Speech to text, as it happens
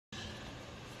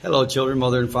Hello, children,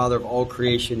 mother and father of all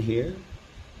creation here,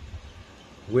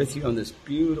 with you on this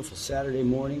beautiful Saturday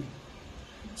morning,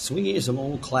 swinging some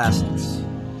old classics.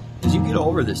 As you get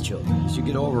over this, children, as you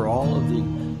get over all of the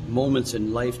moments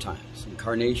in lifetimes,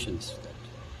 incarnations,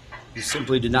 that you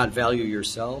simply did not value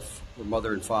yourself, or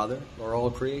mother and father, or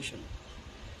all creation.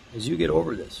 As you get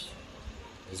over this,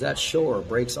 as that shore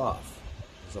breaks off,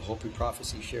 as the Hopi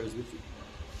prophecy shares with you,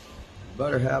 you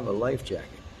better have a life jacket.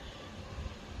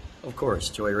 Of course,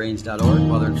 joyreigns.org,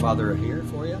 mother and father are here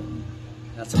for you.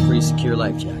 That's a pretty secure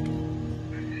life jacket.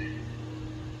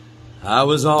 I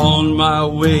was on my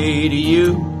way to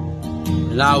you,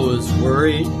 and I was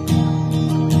worried.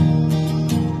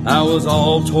 I was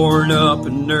all torn up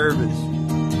and nervous,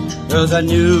 'cause I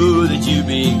knew that you'd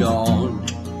be gone.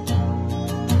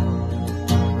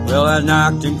 Well, I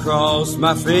knocked and crossed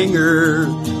my fingers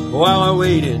while I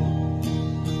waited,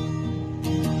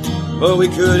 but we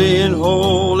couldn't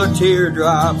hold our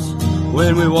teardrops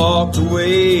when we walked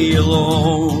away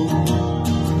alone.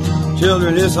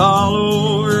 Children, it's all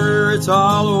over, it's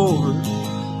all over.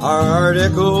 Our heart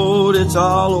echoed, it's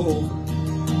all over.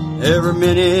 Every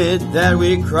minute that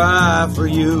we cry for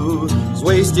you is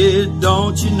wasted,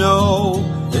 don't you know?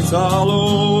 It's all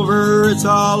over, it's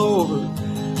all over.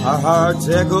 Our hearts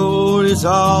echoed, it's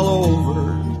all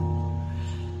over.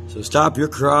 So stop your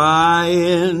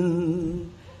crying,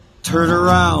 turn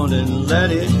around and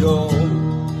let it go.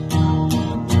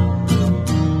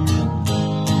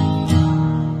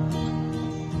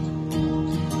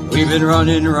 We've been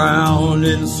running around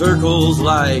in circles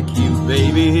like you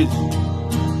babies.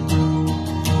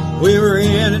 We were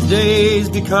in a daze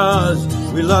because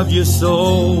we loved you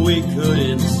so we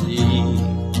couldn't see.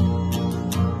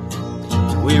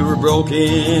 We were broken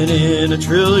in a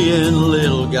trillion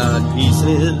little God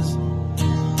pieces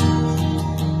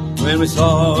when we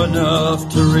saw enough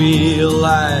to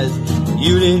realize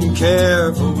you didn't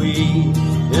care for we.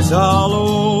 It's all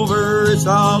over, it's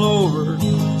all over.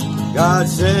 God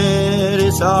said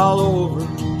it's all over.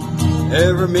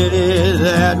 Every minute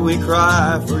that we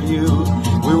cry for you,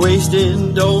 we're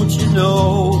wasting, don't you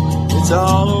know? It's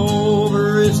all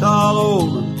over, it's all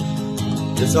over.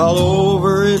 It's all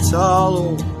over, it's all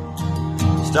over.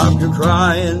 Stop your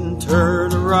crying,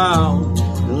 turn around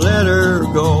and let her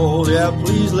go. Yeah,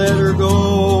 please let her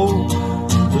go.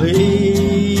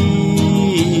 Please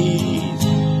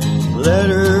let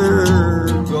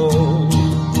her go.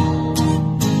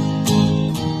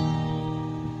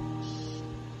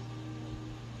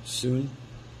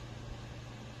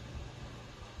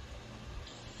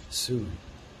 Soon,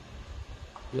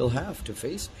 you'll have to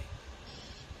face me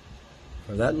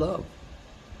for that love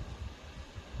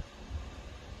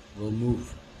will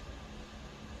move.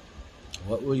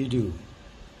 What will you do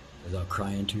without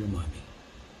crying to your mommy?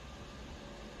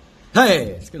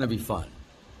 Hey, it's going to be fun.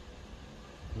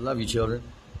 Love you, children.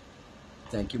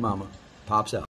 Thank you, Mama. Pops out.